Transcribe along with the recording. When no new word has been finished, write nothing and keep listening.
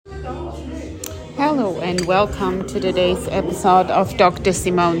and welcome to today's episode of Dr.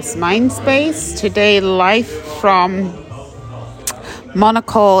 Simone's Mindspace. Today live from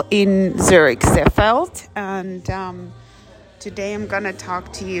Monocle in Zurich, Seefeld. And today I'm going to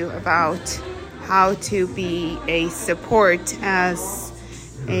talk to you about how to be a support as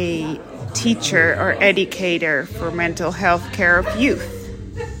a teacher or educator for mental health care of youth.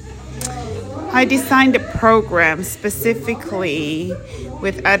 I designed a program specifically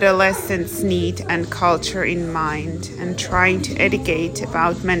with adolescents' need and culture in mind and trying to educate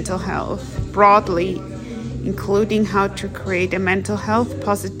about mental health broadly, including how to create a mental health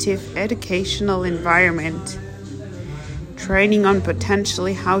positive educational environment, training on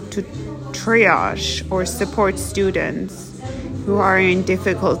potentially how to triage or support students who are in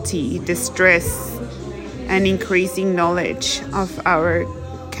difficulty, distress, and increasing knowledge of our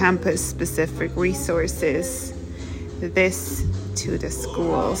campus-specific resources, this to the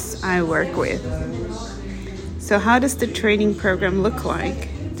schools I work with. So how does the training program look like?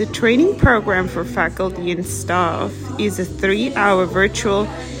 The training program for faculty and staff is a 3-hour virtual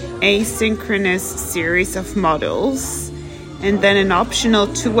asynchronous series of modules and then an optional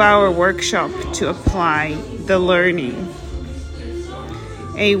 2-hour workshop to apply the learning.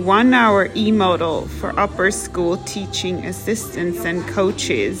 A 1-hour e-model for upper school teaching assistants and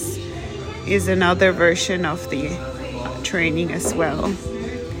coaches is another version of the training as well.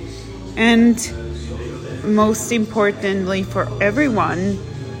 And most importantly for everyone,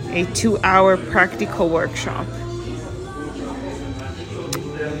 a 2-hour practical workshop.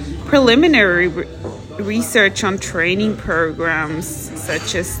 Preliminary research on training programs,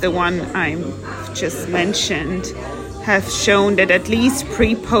 such as the one I just mentioned, have shown that at least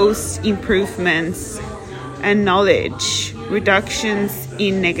pre-post improvements and knowledge, reductions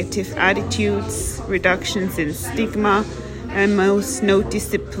in negative attitudes, reductions in stigma, and most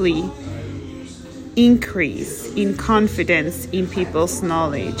noticeably, increase in confidence in people's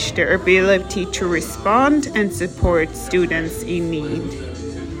knowledge, their ability to respond and support students in need.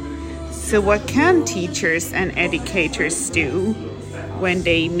 So what can teachers and educators do when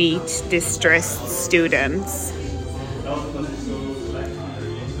they meet distressed students?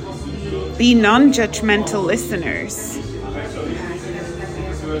 Be non-judgmental listeners.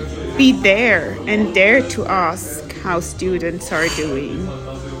 Be there and dare to ask how students are doing.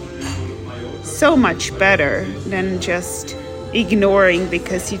 So much better than just ignoring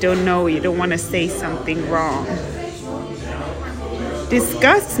because you don't know, you don't want to say something wrong.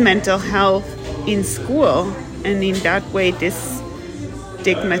 Discuss mental health in school and in that way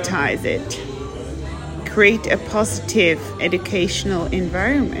destigmatize it. Create a positive educational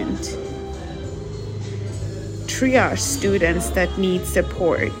environment. Triage students that need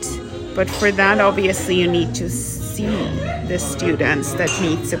support, but for that obviously you need to see the students that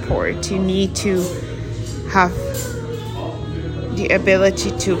need support. You need to have the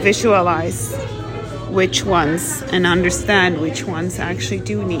ability to visualize which ones and understand which ones actually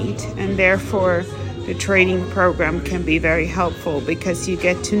do need, and therefore the training program can be very helpful because you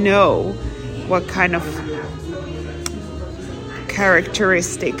get to know what kind of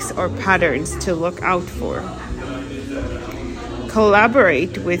characteristics or patterns to look out for.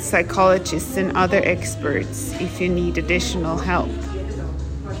 Collaborate with psychologists and other experts if you need additional help.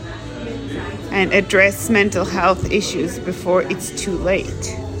 And address mental health issues before it's too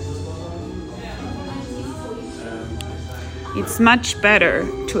late. It's much better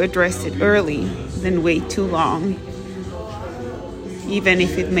to address it early than wait too long, even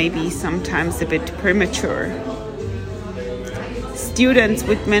if it may be sometimes a bit premature. Students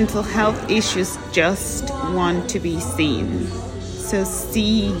with mental health issues just want to be seen. So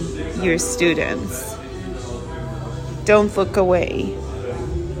see your students. Don't look away.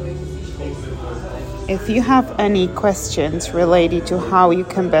 If you have any questions related to how you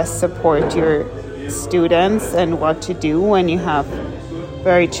can best support your students and what to do when you have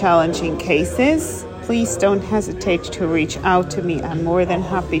very challenging cases, please don't hesitate to reach out to me. I'm more than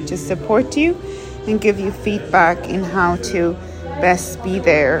happy to support you and give you feedback in how to best be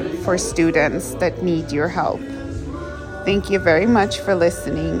there for students that need your help. Thank you very much for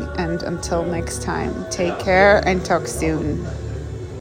listening, and until next time, take care and talk soon.